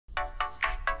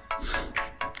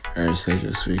Alright, so I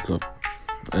just wake up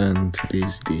and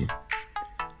today's the day.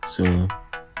 So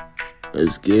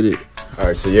let's get it.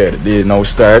 Alright, so yeah, the day now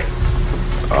start.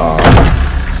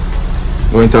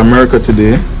 Going to America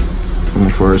today for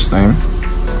my first time.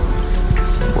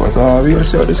 But we'll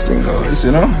see how this thing goes,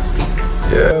 you know?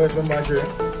 Yeah. With my battery.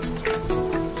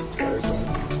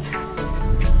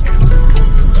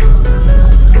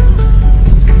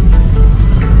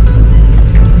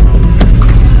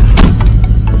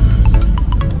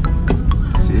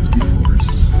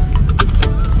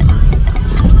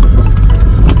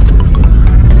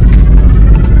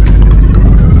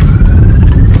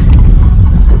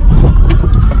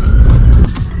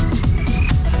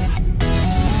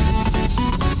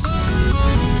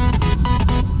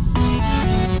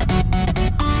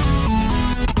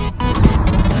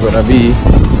 Gonna be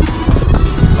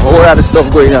a whole lot of stuff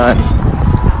going on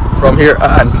from here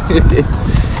on.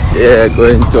 Yeah,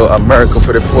 going to America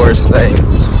for the first time.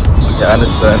 You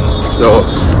understand? So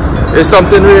it's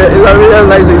something real. It's a real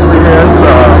nice experience.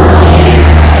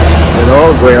 You know,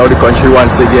 going out of the country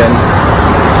once again.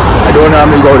 I don't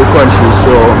normally go out of the country,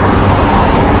 so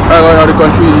going out of the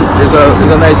country is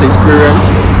a nice experience.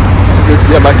 You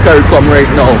see my car come right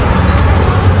now.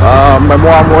 My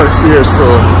mom works here, so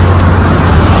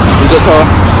it's just a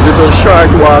little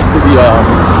short walk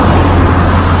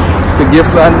to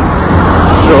Giftland.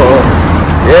 So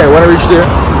yeah, when I reach there,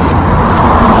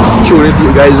 tune into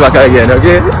you guys back again,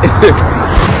 okay?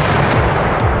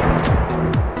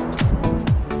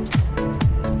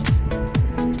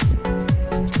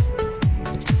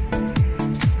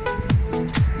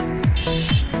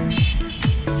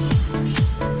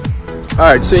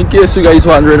 Alright, so in case you guys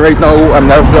wondering, right now I'm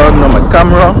not vlogging on my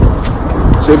camera.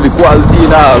 So if the quality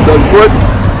now done good,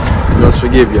 just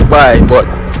forgive you. Bye. But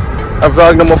I'm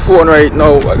vlogging on my phone right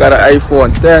now. I got an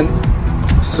iPhone 10.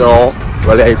 So,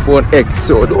 well, the iPhone X.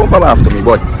 So don't come after me.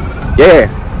 But yeah,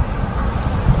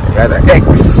 I got an X.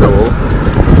 So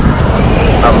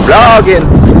I'm vlogging.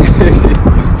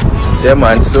 Yeah,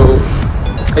 man. So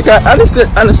I can't,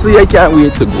 honestly, I can't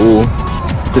wait to go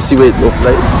to see what it looks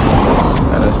like.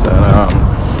 Understand?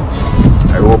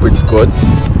 I hope it's good.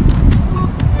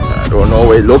 I don't know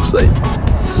what it looks like.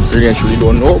 Really and truly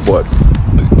don't know, but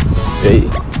hey,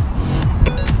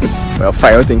 I'll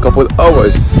find out in a couple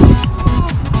hours.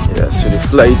 Yeah, so the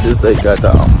flight is like at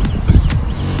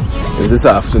is this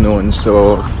afternoon,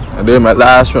 so I'm doing my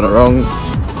last run around,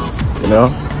 you know.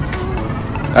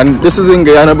 And this is in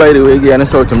Guyana, by the way, Guyana,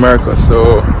 South America.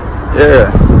 So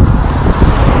yeah,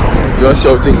 you want to see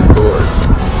how things goes.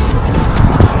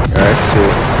 Alright, so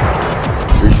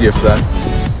reach Giftland.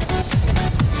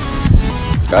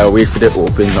 Gotta wait for it to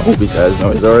open now because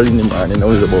now it's early in the morning. Now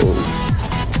it's about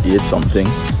 8 something.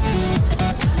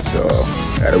 So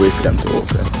gotta wait for them to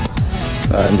open.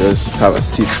 And just have a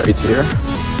seat right here.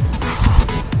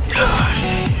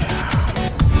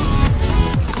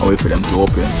 I'll wait for them to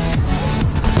open.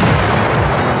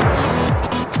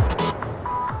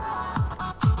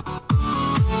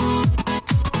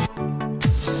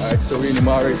 Alright, so we're in the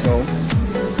mall right now.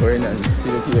 Going and see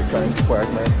this electronic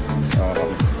department.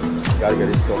 Gotta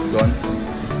get this stuff done.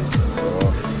 So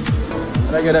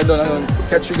when I get that done, I'm gonna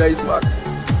catch you guys back.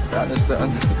 You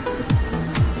understand?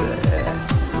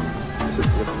 Yeah. This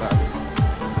is different.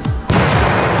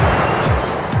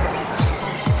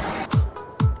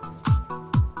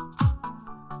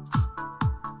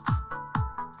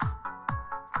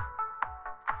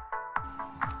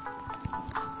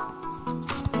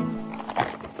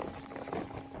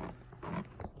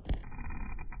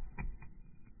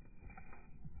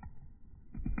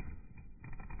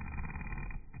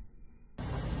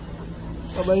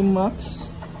 Bye-bye, Max.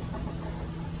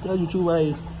 Tell you to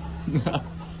bye.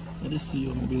 Let us see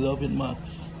you, my beloved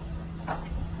Max.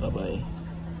 Bye-bye.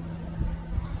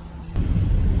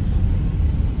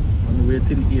 On the way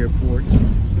to the airport.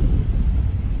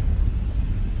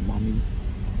 Mommy.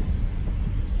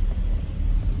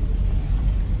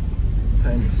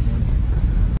 Time is money.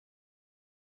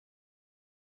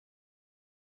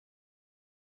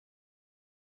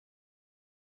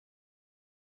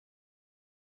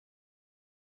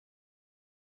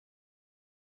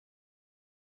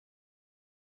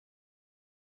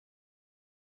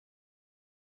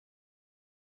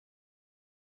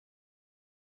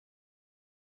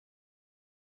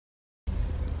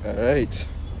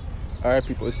 Alright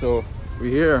people, so we're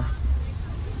here,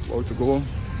 about to go to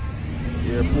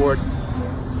the airport.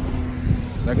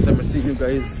 Next time I see you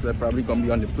guys, I'm probably gonna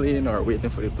be on the plane or waiting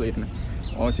for the plane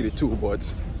onto the 2, but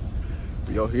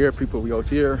we out here, people, we out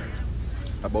here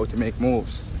about to make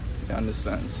moves, you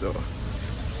understand? So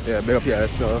yeah, big up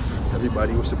yourself,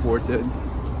 everybody who supported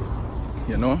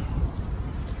you know,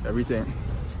 everything.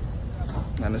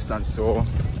 You understand? So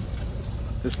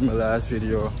this is my last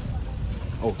video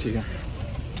out here.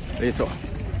 Later.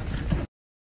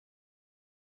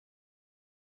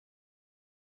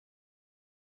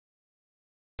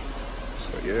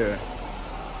 So yeah.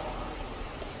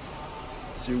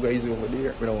 See you guys over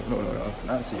there. No,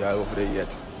 not see y'all over there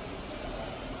yet.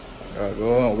 I'll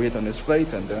go and wait on this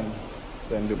flight and then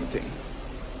do my thing.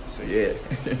 So yeah.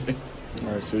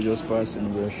 Alright, so we just passed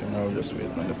immigration now, just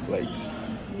waiting on the flight.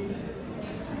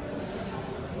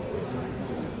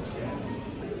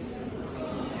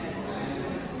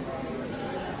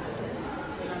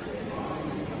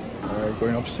 Alright,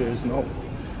 going upstairs now.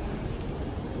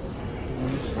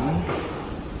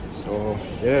 So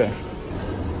yeah.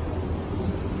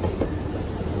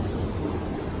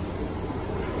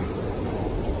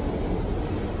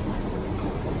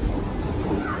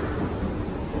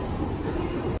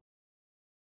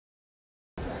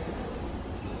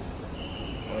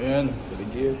 To the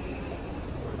gate,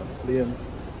 plane.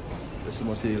 This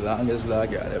must be the longest vlog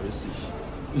I've ever seen.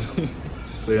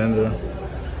 Plane there.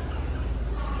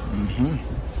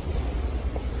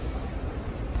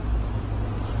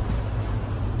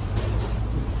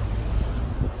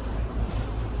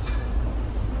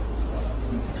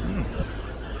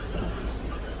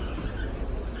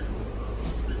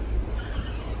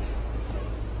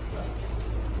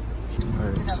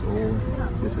 Alright, so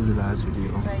this is the last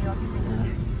video.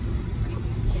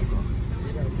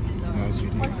 Last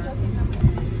video.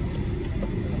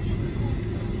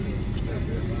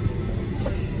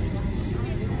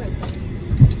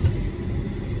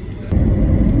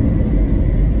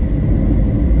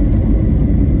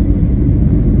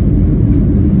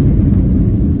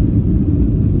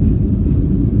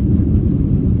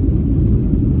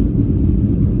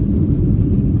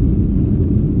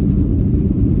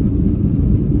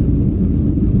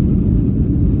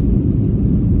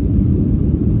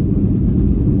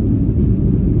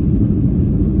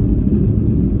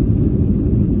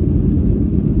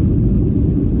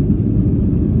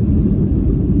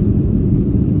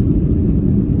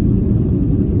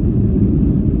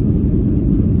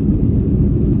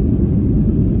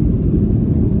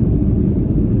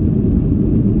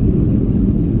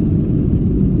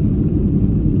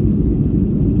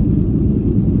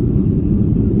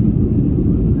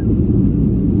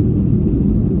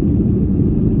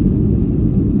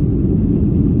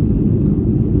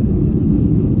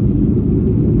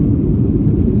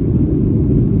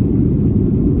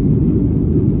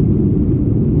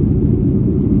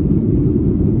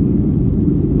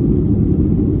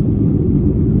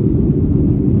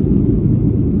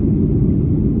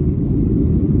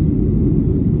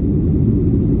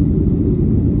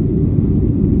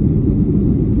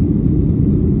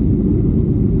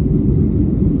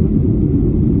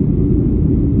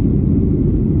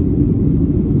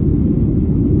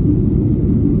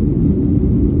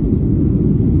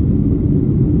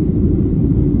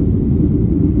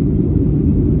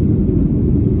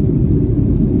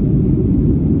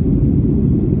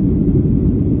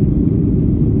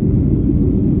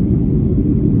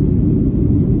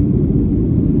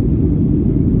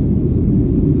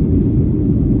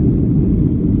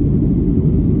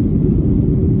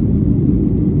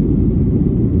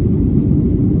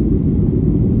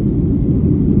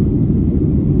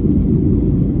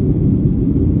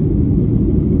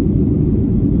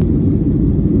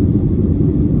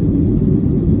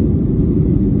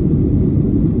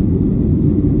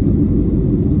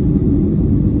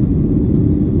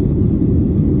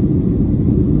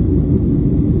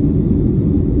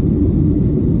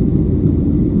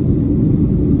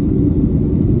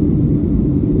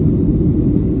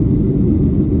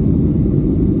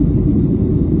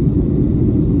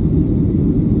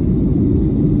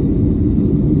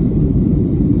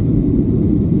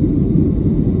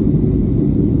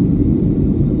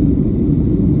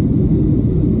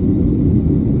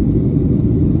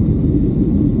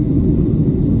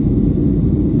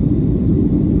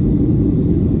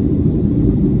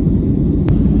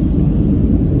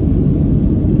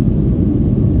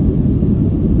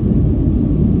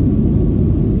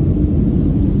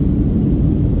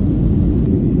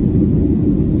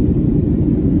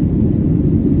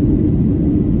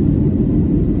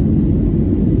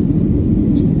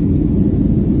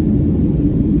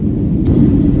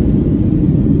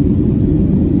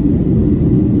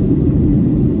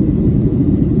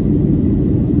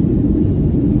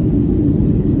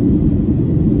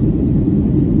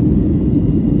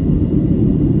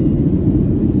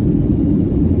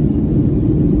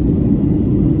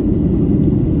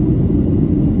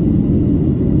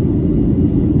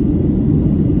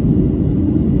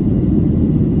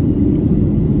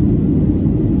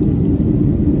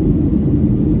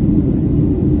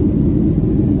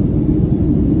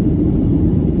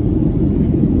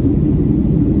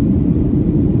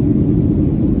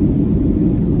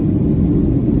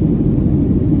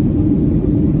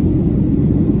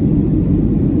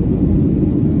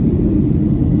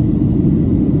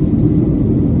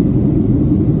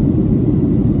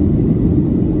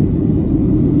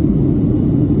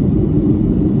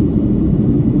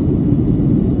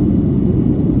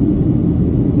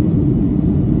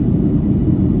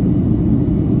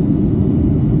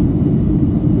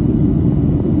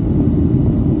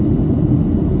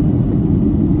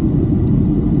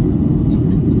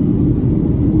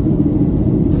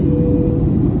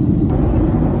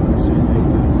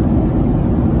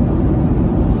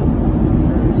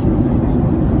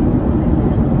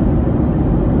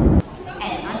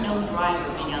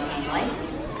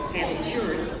 have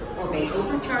insurance or may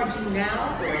overcharge you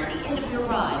now or at the end of your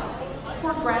ride.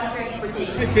 For ground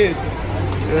transportation. Yeah,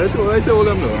 that's what I told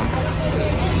them though.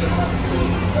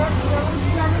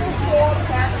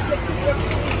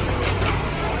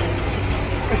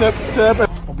 A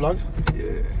vlog?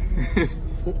 Yeah.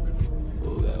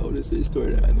 Oh, I want to say a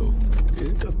story that I know. Okay.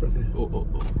 Just press it. Oh.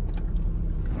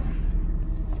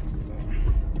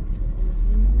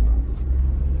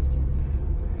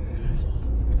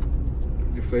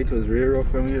 The fight was really rough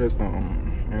for me. Like,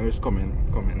 I was coming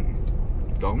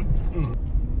down.